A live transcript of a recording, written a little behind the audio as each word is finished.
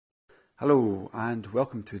Hello and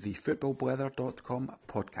welcome to the footballblether.com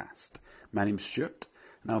podcast. My name's Stuart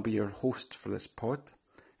and I'll be your host for this pod.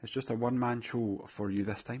 It's just a one-man show for you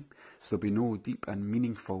this time, so there'll be no deep and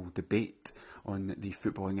meaningful debate on the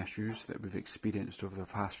footballing issues that we've experienced over the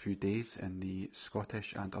past few days in the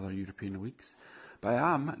Scottish and other European leagues. But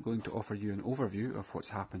I am going to offer you an overview of what's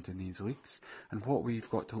happened in these leagues and what we've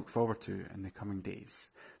got to look forward to in the coming days.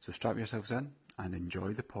 So strap yourselves in and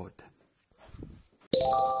enjoy the pod.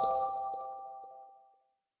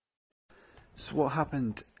 So what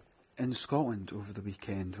happened in Scotland over the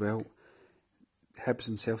weekend? Well, Hibs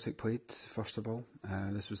and Celtic played, first of all.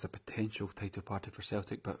 This was a potential title party for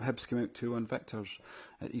Celtic, but Hibs came out 2-1 victors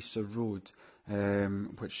at Easter Road,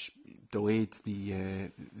 which delayed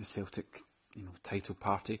the Celtic title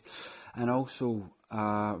party, and also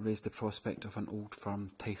raised the prospect of an Old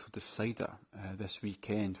Firm title decider this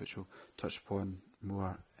weekend, which we'll touch upon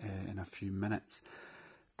more in a few minutes.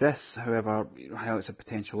 This, however, highlights a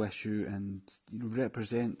potential issue and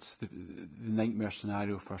represents the nightmare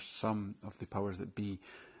scenario for some of the powers that be.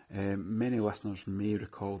 Many listeners may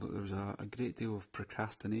recall that there was a great deal of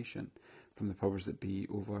procrastination from the powers that be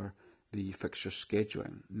over the fixture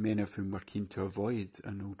scheduling, many of whom were keen to avoid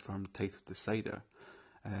an Old Firm title decider,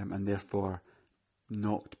 and therefore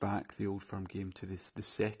knocked back the Old Firm game to the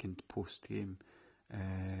second post-split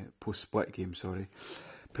game,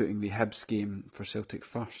 putting the Hibs game for Celtic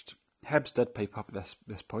first. Hibs did pipe up at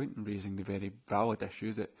this point, raising the very valid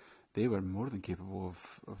issue that they were more than capable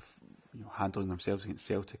of handling themselves against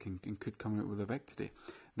Celtic and could come out with a victory.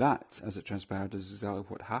 That, as it transpired, is exactly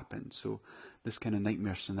what happened. So this kind of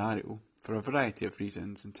nightmare scenario, for a variety of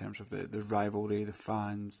reasons, in terms of the rivalry, the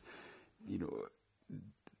fans,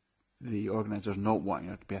 the organisers not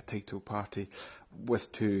wanting it to be a title party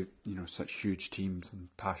with two such huge teams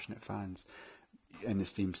and passionate fans in the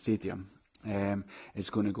same stadium, is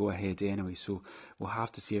going to go ahead anyway. So we'll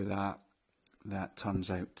have to see how that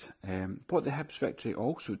turns out. What the Hibs victory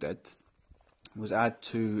also did was add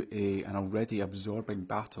to an already absorbing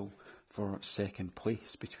battle for second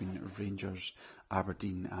place between Rangers,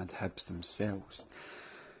 Aberdeen and Hibs themselves.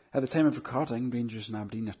 At the time of recording, Rangers and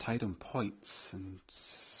Aberdeen are tied on points, and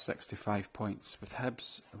 65 points, with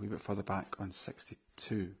Hibs a wee bit further back on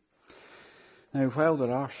 62. Now, while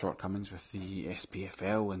there are shortcomings with the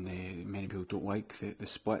SPFL and many people don't like the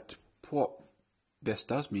split, what this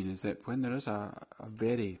does mean is that when there is a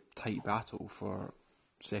very tight battle for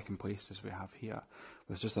second place, as we have here,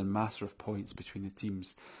 with just a matter of points between the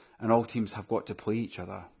teams, and all teams have got to play each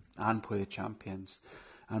other and play the champions,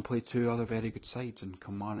 and play two other very good sides in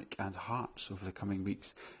Kilmarnock and Hearts over the coming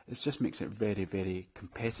weeks, it just makes it very, very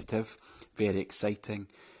competitive, very exciting,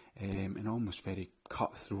 and almost very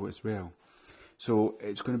cutthroat as well. So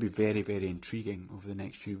it's going to be very, very intriguing over the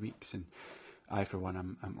next few weeks, and I, for one,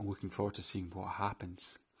 I'm looking forward to seeing what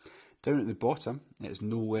happens. Down at the bottom, it is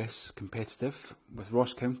no less competitive, with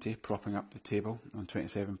Ross County propping up the table on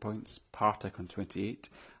 27 points, Partick on 28,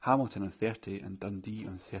 Hamilton on 30 and Dundee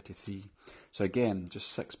on 33. So again,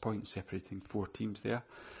 just 6 points separating four teams there,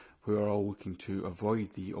 who are all looking to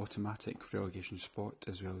avoid the automatic relegation spot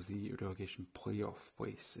as well as the relegation playoff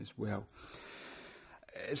place as well.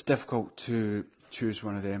 It's difficult to choose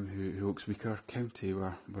one of them who looks weaker. County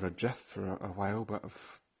were adrift for a while, but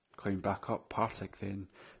have climbed back up. Partick then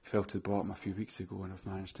fell to the bottom a few weeks ago and have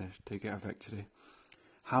managed to get a victory.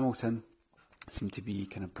 Hamilton seem to be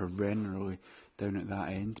kind of perennially down at that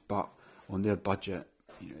end, but on their budget,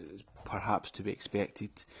 it's perhaps to be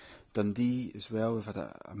expected. Dundee as well, we've had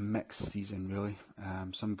a mixed season really,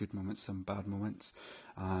 some good moments, some bad moments,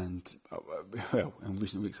 and well, in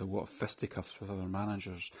recent weeks a lot of fisticuffs with other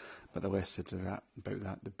managers, but the less said about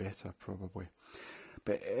that the better probably.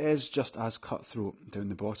 But it is just as cutthroat down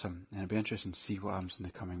the bottom, and it'll be interesting to see what happens in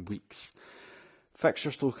the coming weeks.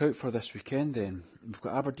 Fixtures to look out for this weekend then. We've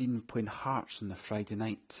got Aberdeen playing Hearts on the Friday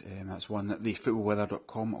night, that's one that the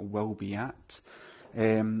footballweather.com will be at.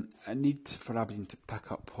 A need for Aberdeen to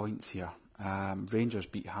pick up points here. Rangers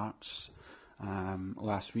beat Hearts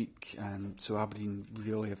last week, and so Aberdeen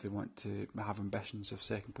really, if they want to have ambitions of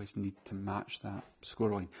second place, need to match that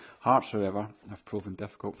scoreline. Hearts, however, have proven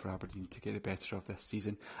difficult for Aberdeen to get the better of this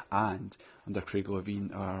season, and under Craig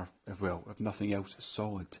Levein are, if nothing else,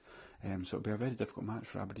 solid. So it'll be a very difficult match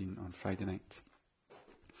for Aberdeen on Friday night.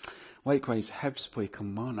 Likewise, Hibs play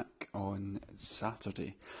Kilmarnock on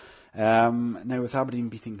Saturday. Now, with Aberdeen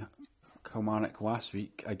beating Kilmarnock last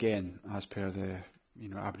week, again, as per the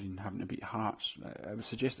Aberdeen having to beat Hearts, I would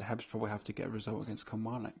suggest that Hibs probably have to get a result against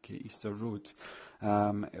Kilmarnock at Easter Road,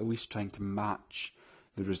 at least trying to match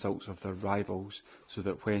the results of their rivals, so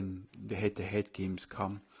that when the head-to-head games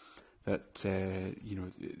come, that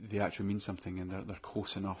they actually mean something, and they're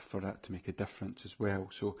close enough for that to make a difference as well.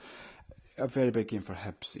 So a very big game for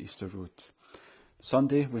Hibs at Easter Road.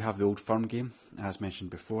 Sunday we have the Old Firm game, as mentioned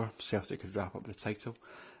before. Celtic could wrap up the title,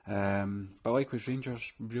 but likewise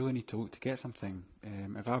Rangers really need to look to get something.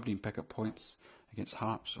 If Aberdeen pick up points against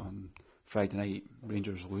Hearts on Friday night,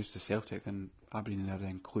 Rangers lose to Celtic, then Aberdeen are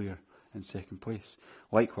then clear in second place.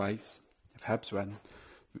 Likewise, if Hibs win,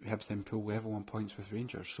 Hibs then pull level on points with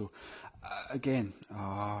Rangers. So again,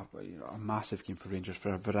 a massive game for Rangers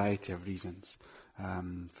for a variety of reasons,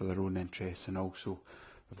 for their own interests and also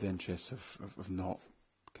of the interests of not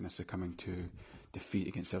kind of succumbing to defeat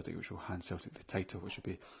against Celtic, which will hand Celtic the title, which would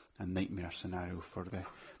be a nightmare scenario for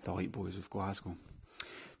the Light Boys of Glasgow.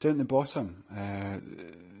 Down at the bottom,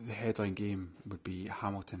 the headline game would be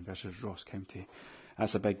Hamilton versus Ross County.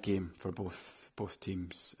 That's a big game for both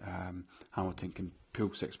teams. Hamilton can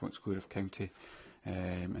pull 6 points clear of County,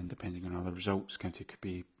 and depending on other results, County could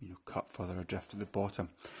be cut further adrift at the bottom.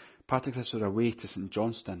 Partick Thistle are away to St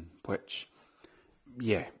Johnstone, which,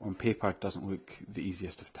 on paper doesn't look the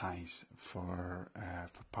easiest of ties for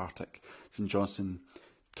Partick. St Johnstone,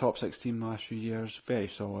 top 6 team the last few years, very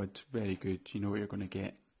solid, very good. You know what you're going to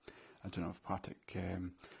get. I don't know if Partick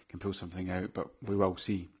can pull something out, but we will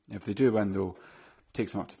see. If they do win, though, it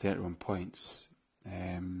takes them up to 31 points.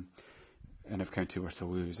 And if County were to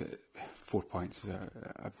lose, 4 points is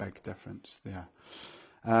a big difference there.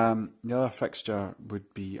 The other fixture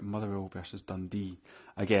would be Motherwell versus Dundee.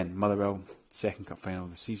 Again, Motherwell, second cup final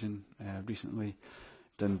of the season recently.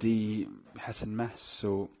 Dundee hit and miss.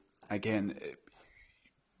 So again,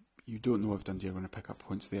 you don't know if Dundee are going to pick up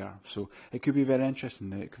points there. So it could be very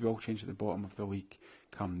interesting. It could be all changed at the bottom of the league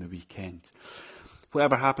come the weekend.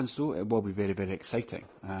 Whatever happens though, it will be very, very exciting.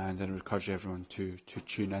 And I would encourage everyone to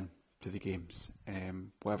tune in to the games.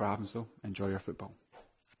 Whatever happens though, enjoy your football.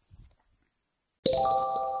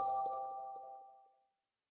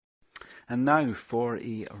 And now for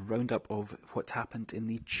a roundup of what happened in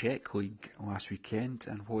the Czech League last weekend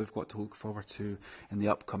and what we've got to look forward to in the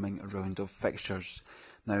upcoming round of fixtures.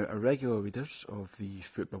 Now, our regular readers of the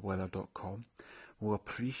footballweather.com will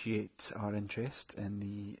appreciate our interest in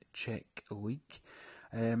the Czech League.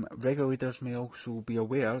 Regular readers may also be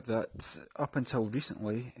aware that up until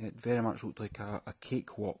recently it very much looked like a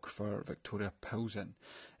cakewalk for Viktoria Pilsen,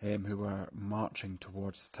 who were marching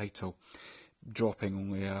towards the title, dropping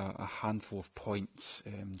only a handful of points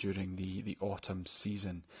during the autumn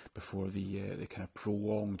season before the kind of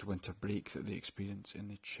prolonged winter break that they experienced in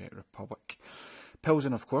the Czech Republic.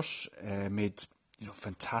 Pilsen, of course, made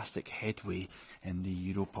fantastic headway in the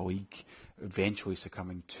Europa League, eventually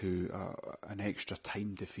succumbing to an extra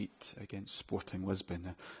time defeat against Sporting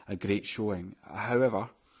Lisbon, a great showing. However,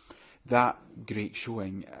 that great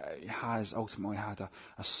showing has ultimately had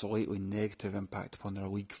a slightly negative impact upon their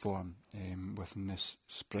league form within this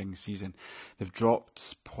spring season. They've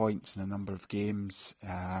dropped points in a number of games,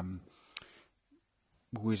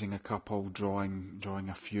 losing a couple, drawing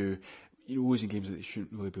a few, losing games that they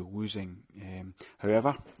shouldn't really be losing.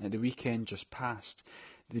 However, at the weekend just past,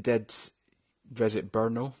 they did visit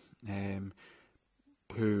Brno,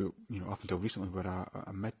 who up until recently were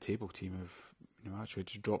a mid-table team of actually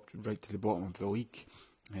just dropped right to the bottom of the league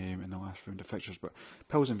in the last round of fixtures. But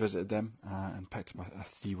Pilsen visited them and picked up a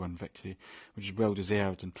 3-1 victory, which is well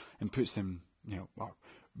deserved and puts them,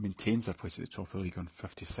 maintains their place at the top of the league on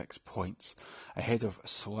 56 points, ahead of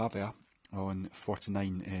Slavia on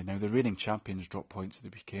 49. Now the reigning champions dropped points at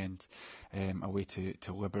the weekend away to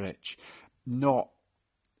Liberec. Not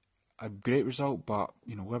a great result, but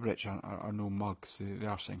Liberec are no mugs. They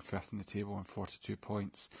are sitting fifth in the table on 42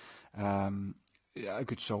 points. A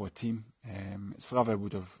good solid team. Slavia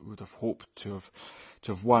would have hoped to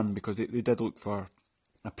have won, because they did look for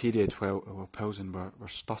a period while Pilsen were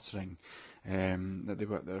stuttering, that they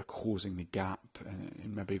were closing the gap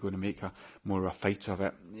and maybe going to make more of a fight of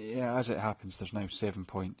it. Yeah, as it happens, there's now 7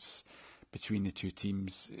 points between the two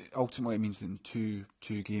teams. Ultimately, it means that in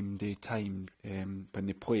two game day time, when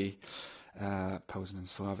they play Pilsen and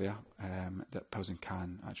Slavia, that Pilsen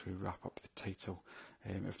can actually wrap up the title,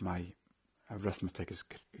 if my arithmetic is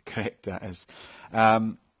correct, that is.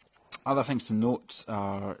 Other things to note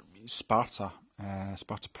are Sparta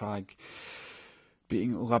Prague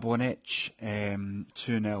beating Labonec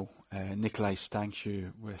 2-0. Nikolai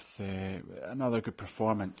Stancu with another good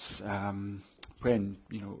performance. When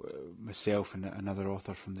myself and another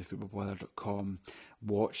author from the footballweather.com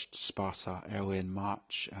watched Sparta early in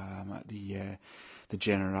March at the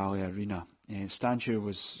Generali Arena, Stancu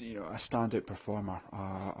was a standout performer,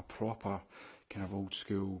 a proper kind of old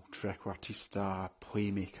school trequartista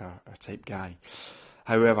playmaker type guy.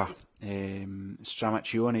 However,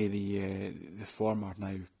 Stramaccioni, the former,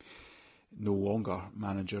 now no longer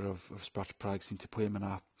manager of Sparta Prague, seemed to play him in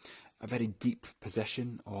a very deep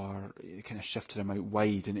position, or it kind of shifted him out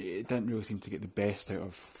wide, and it didn't really seem to get the best out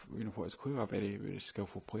of what is clearly a very, very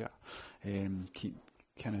skillful player.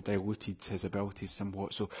 Kind of diluted his abilities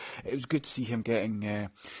somewhat, so it was good to see him getting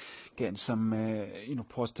some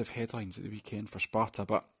positive headlines at the weekend for Sparta.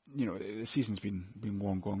 But the season's been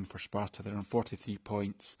long gone for Sparta. They're on 43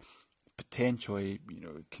 points. Potentially,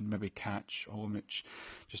 can maybe catch Olomouc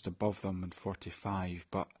just above them in 45,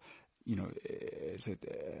 but it's a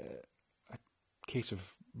case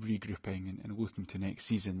of regrouping and looking to next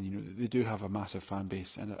season. They do have a massive fan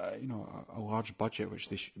base and a large budget, which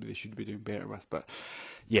they should be doing better with. But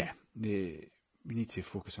yeah, we need to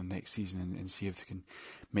focus on next season and see if they can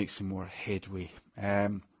make some more headway.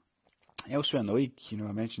 Elsewhere in the league,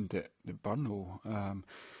 I mentioned that Brno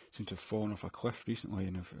seem to have fallen off a cliff recently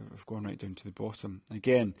and have gone right down to the bottom.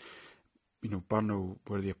 Again, Brno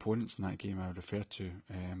were the opponents in that game I referred to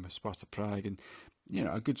with Sparta Prague, and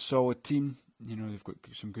a good solid team. They've got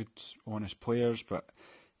some good honest players, but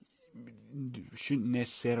shouldn't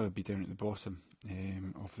necessarily be down at the bottom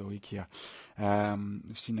of the league here.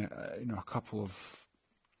 We've seen a couple of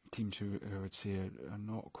teams who I would say are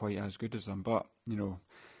not quite as good as them, but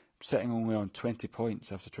sitting only on 20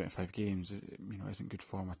 points after 25 games, isn't good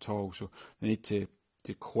form at all. So they need to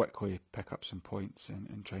quickly pick up some points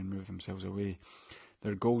and try and move themselves away.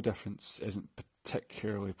 Their goal difference isn't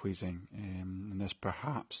particularly pleasing, and this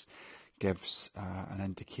perhaps gives an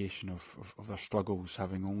indication of their struggles,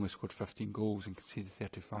 having only scored 15 goals and conceded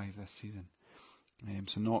 35 this season.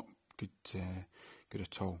 So not good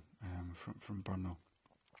at all from Brno.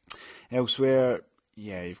 Elsewhere,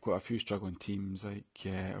 you've got a few struggling teams like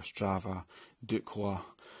Ostrava, Dukla,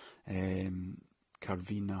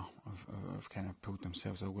 Karvina have kind of pulled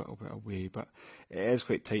themselves a little bit away, but it is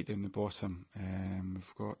quite tight down the bottom.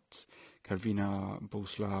 We've got Karvina,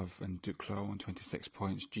 Boleslav and Dukla on 26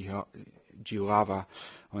 points, Jilava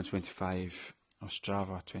on 25,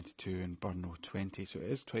 Ostrava 22 and Brno 20, so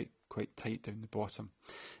it is quite tight down the bottom.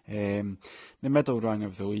 The middle rung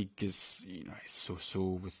of the league is it's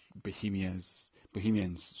so with Bohemians,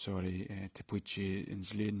 Teplice and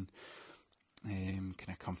Zlin. Kind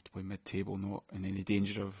of comfortably mid-table, not in any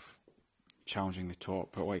danger of challenging the top,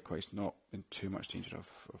 but likewise not in too much danger of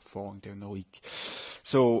falling down the league.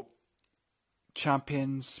 So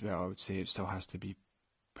champions, well, I would say it still has to be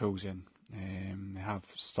Pilsen. They have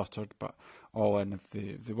stuttered, but all in, if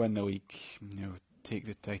they win the league, take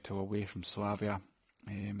the title away from Slavia,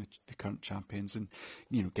 the current champions, and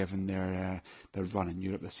given their run in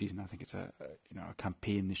Europe this season, I think it's a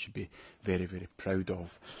campaign they should be very, very proud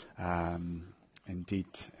of. Indeed,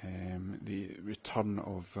 the return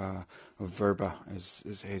of Verba as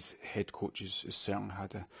his head coach has certainly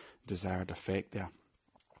had a desired effect there.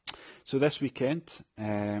 So this weekend,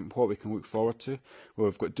 what we can look forward to, well,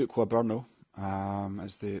 we've got Dukla Brno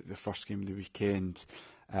as the first game of the weekend.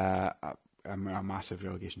 A massive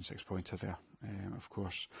relegation 6-pointer there, of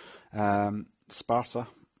course. Sparta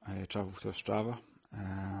travel to Ostrava.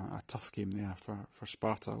 A tough game there for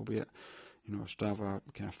Sparta, albeit Ostrava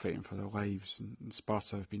kind of fighting for their lives, and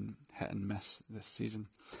Sparta have been hit and miss this season.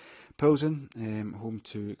 Pilsen, home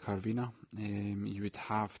to Karvina. You would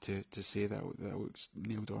have to say that looks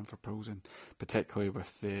nailed on for Pilsen, particularly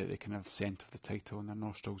with the kind of scent of the title in their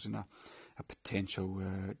nostrils and a potential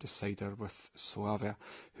decider with Slavia,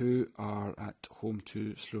 who are at home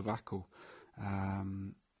to Slovako,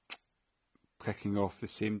 kicking off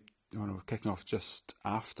just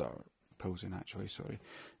after Pilsen, actually,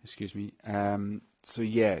 excuse me. So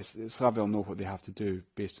yes, Slavia will know what they have to do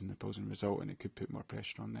based on the Pilsen result, and it could put more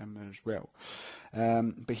pressure on them there as well.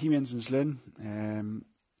 Bohemians and Zlin,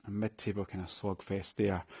 a mid-table kind of slugfest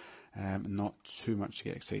there. Not too much to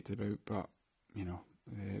get excited about, but the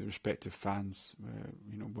respective fans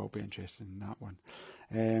will be interested in that one.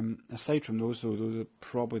 Aside from those, though, those are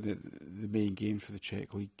probably the main games for the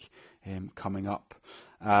Czech League coming up.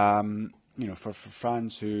 For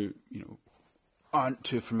fans who aren't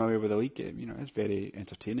too familiar with the league, it's very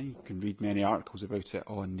entertaining. You can read many articles about it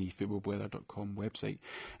on the footballweather.com website.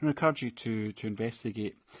 And I encourage you to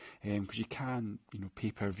investigate, because you can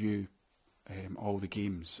pay-per-view all the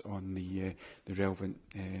games on the relevant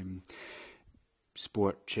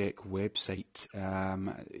Sport Czech website.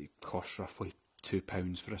 It costs roughly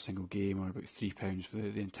 £2 for a single game, or about £3 for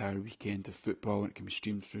the entire weekend of football, and it can be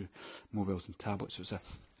streamed through mobiles and tablets. So it's a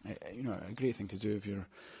great thing to do if you're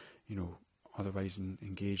otherwise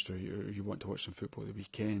engaged, or you want to watch some football at the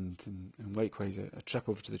weekend, and likewise a trip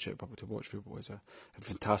over to the Czech Republic to watch football is a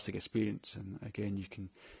fantastic experience. And again, you can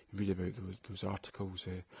read about those articles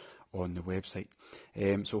on the website.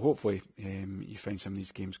 So hopefully you find some of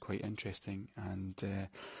these games quite interesting, and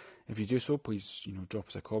if you do so, please drop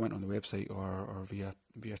us a comment on the website or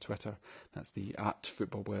via Twitter. That's the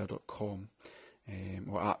 @footballweather.com.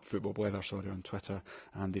 Or @footballweather, sorry, on Twitter,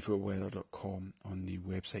 and thefootballweather.com on the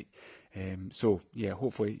website. So yeah,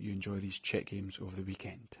 hopefully you enjoy these Czech games over the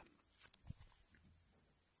weekend.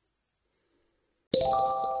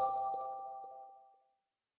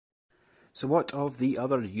 So what of the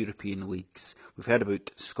other European leagues? We've heard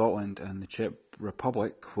about Scotland and the Czech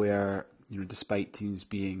Republic, where despite teams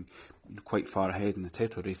being quite far ahead in the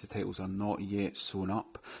title race, the titles are not yet sewn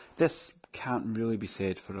up. This can't really be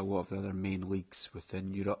said for a lot of the other main leagues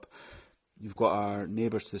within Europe. You've got our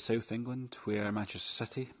neighbours to the south, England, where Manchester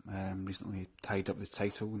City recently tied up the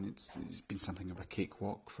title, and it's been something of a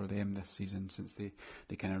cakewalk for them this season, since they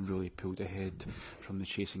kind of really pulled ahead from the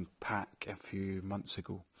chasing pack a few months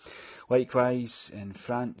ago. Likewise, in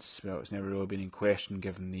France, well, it's never really been in question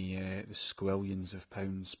given the squillions of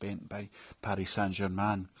pounds spent by Paris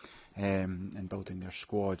Saint-Germain in building their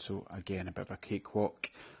squad, so again, a bit of a cakewalk.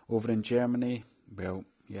 Over in Germany, well,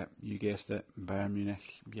 yeah, you guessed it, Bayern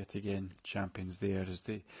Munich yet again champions there, as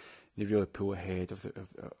they really pull ahead of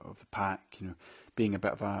the pack. Being a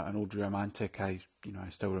bit of an old romantic, I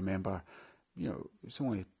still remember. It's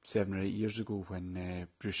only 7 or 8 years ago when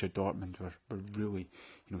Borussia Dortmund were really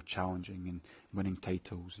challenging and winning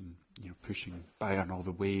titles and pushing Bayern all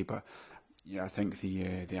the way. But I think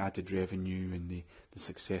the added revenue and the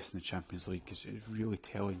success in the Champions League is really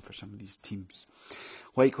telling for some of these teams.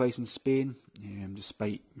 Likewise in Spain,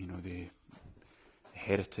 despite the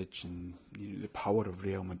heritage and the power of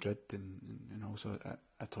Real Madrid and also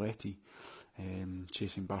Atleti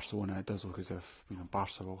chasing Barcelona, it does look as if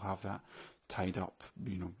Barca will have that tied up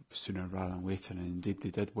sooner rather than later. And indeed they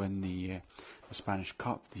did win the Spanish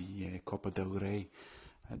Cup, the Copa del Rey,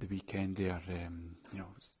 at the weekend there.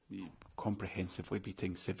 Comprehensively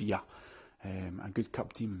beating Sevilla, a good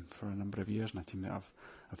cup team for a number of years, and a team that I've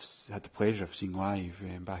had the pleasure of seeing live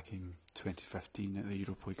back in 2015 at the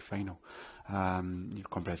Europa League final.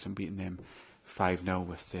 Comprehensively beating them 5-0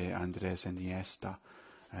 with Andres Iniesta,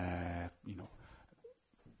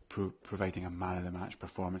 providing a man of the match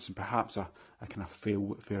performance, and perhaps a kind of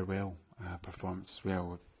farewell performance as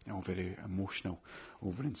well, all very emotional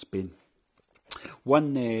over in Spain.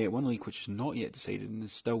 One league which is not yet decided and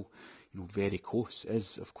is still very close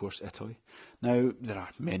is, of course, Italy. Now, there are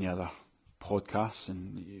many other podcasts,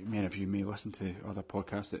 and many of you may listen to other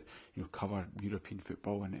podcasts that cover European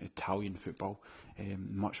football and Italian football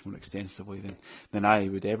much more extensively than I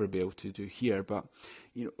would ever be able to do here. But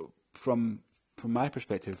from my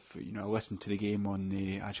perspective, I listened to the game on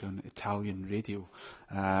Italian radio,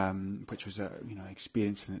 which was an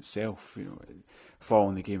experience in itself.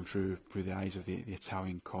 Following the game through the eyes of the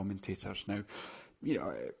Italian commentators. Now,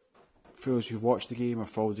 for those who watched the game or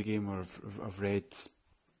followed the game or have read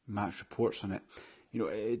match reports on it,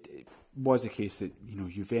 it was the case that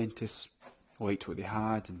Juventus liked what they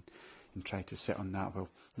had and tried to sit on that. Well,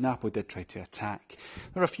 Napoli did try to attack.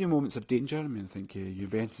 There were a few moments of danger. I think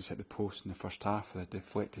Juventus hit the post in the first half with a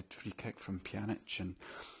deflected free kick from Pjanic, and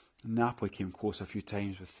Napoli came close a few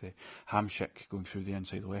times with Hamšík going through the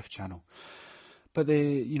inside left channel. But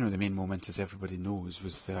the main moment, as everybody knows,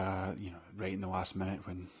 was right in the last minute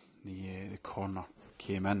when the corner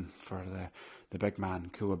came in for the big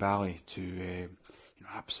man Koulibaly to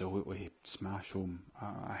absolutely smash home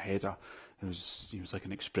a header. It was like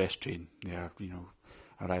an express train there,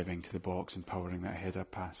 arriving to the box and powering that header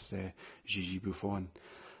past Gigi Buffon.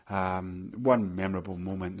 One memorable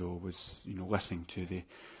moment though was listening to the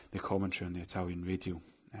commentary on the Italian radio,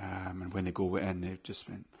 and when the goal went in, it just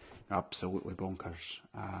went absolutely bonkers.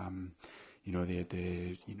 They had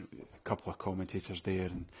a couple of commentators there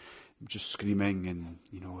and just screaming and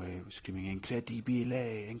screaming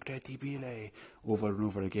incredibile over and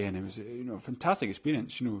over again. It was a fantastic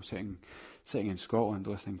experience. Sitting in Scotland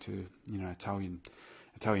listening to Italian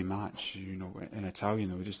match. In Italian,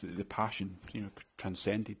 though, just the passion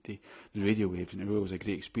transcended the radio waves, and it really was a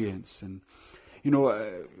great experience. And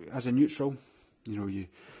as a neutral, you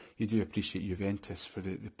do appreciate Juventus for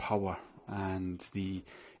the power and the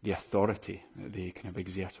authority that they kind of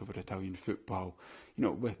exert over Italian football,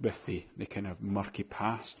 with the kind of murky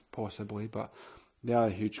past possibly, but they are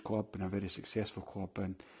a huge club and a very successful club,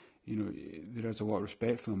 and there is a lot of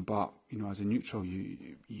respect for them. But as a neutral,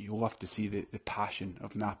 you love to see the passion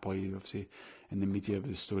of Napoli. Obviously, in the media,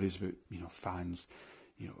 the stories about fans,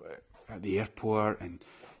 at the airport, and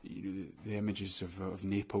the images of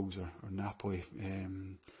Naples or Napoli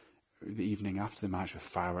the evening after the match with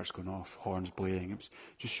fireworks going off, horns blaring.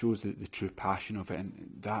 Just shows the true passion of it, and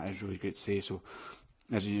that is really great to say. So,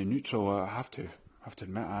 as a neutral, I have to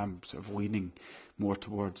admit I'm sort of leaning more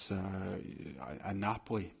towards a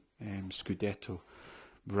Napoli Scudetto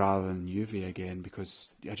rather than Juve again, because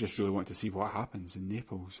I just really want to see what happens in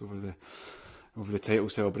Naples over the title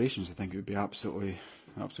celebrations. I think it would be absolutely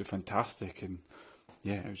fantastic, and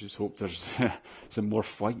yeah, I just hope there's some more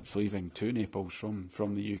flights leaving to Naples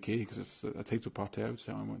from the UK, because it's a title party I would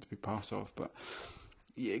certainly want to be part of. But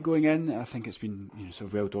yeah, going in, I think it's been sort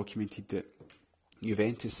of well documented that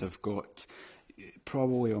Juventus have got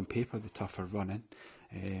probably on paper the tougher run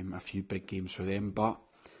in. A few big games for them, but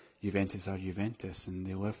Juventus are Juventus and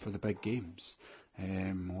they live for the big games.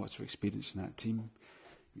 Lots of experience in that team.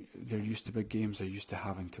 They're used to big games, they're used to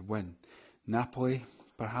having to win. Napoli,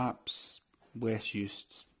 perhaps less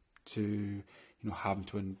used to having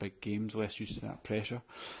to win big games, less used to that pressure.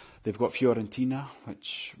 They've got Fiorentina,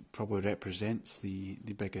 which probably represents the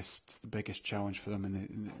biggest challenge for them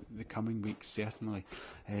in the coming weeks, certainly.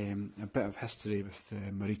 A bit of history with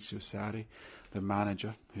Maurizio Sarri, their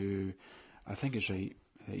manager, who I think is right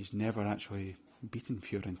that he's never actually beaten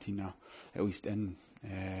Fiorentina, at least in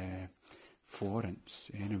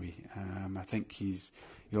Florence anyway. I think he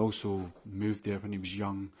also moved there when he was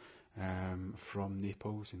young, from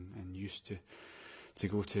Naples, and used to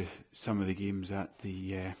go to some of the games at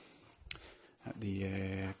the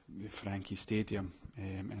Franchi Stadium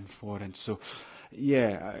in Florence. So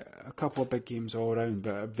yeah, a couple of big games all around,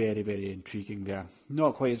 but very, very intriguing there.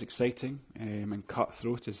 Not quite as exciting and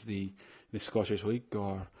cutthroat as the Scottish League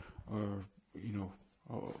or you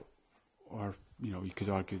could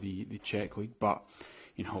argue the Czech League, but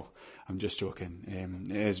I'm just joking.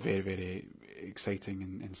 It is very, very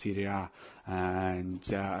exciting in Serie A, and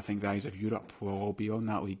I think the eyes of Europe will all be on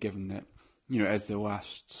that league, given that it is the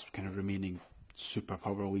last kind of remaining super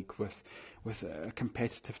power league with a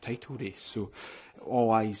competitive title race. So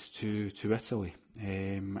all eyes to Italy,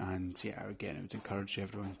 and yeah, again, I would encourage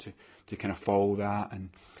everyone to kind of follow that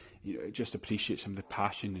and just appreciate some of the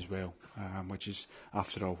passion as well, which is,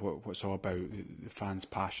 after all, what it's all about. The fans'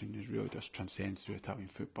 passion is really just transcends through Italian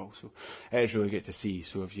football. So it is really great to see.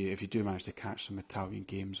 So if you do manage to catch some Italian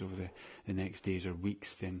games over the next days or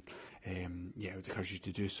weeks, then I would encourage you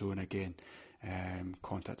to do so. And again,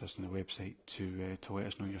 contact us on the website to let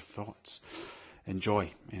us know your thoughts.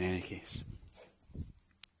 Enjoy, in any case.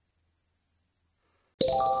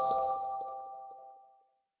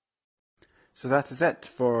 So that is it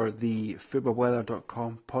for the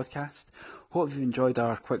footballweather.com podcast. Hope you've enjoyed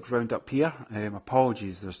our quick roundup here.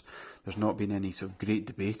 Apologies, there's not been any sort of great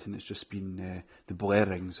debate, and it's just been the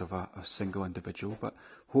blarings of a single individual. But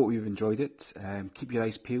hope you've enjoyed it. Keep your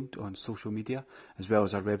eyes peeled on social media, as well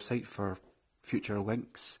as our website for future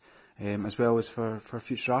links, as well as for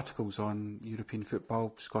future articles on European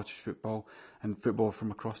football, Scottish football, and football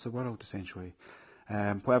from across the world, essentially.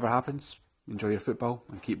 Whatever happens, enjoy your football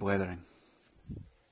and keep blathering.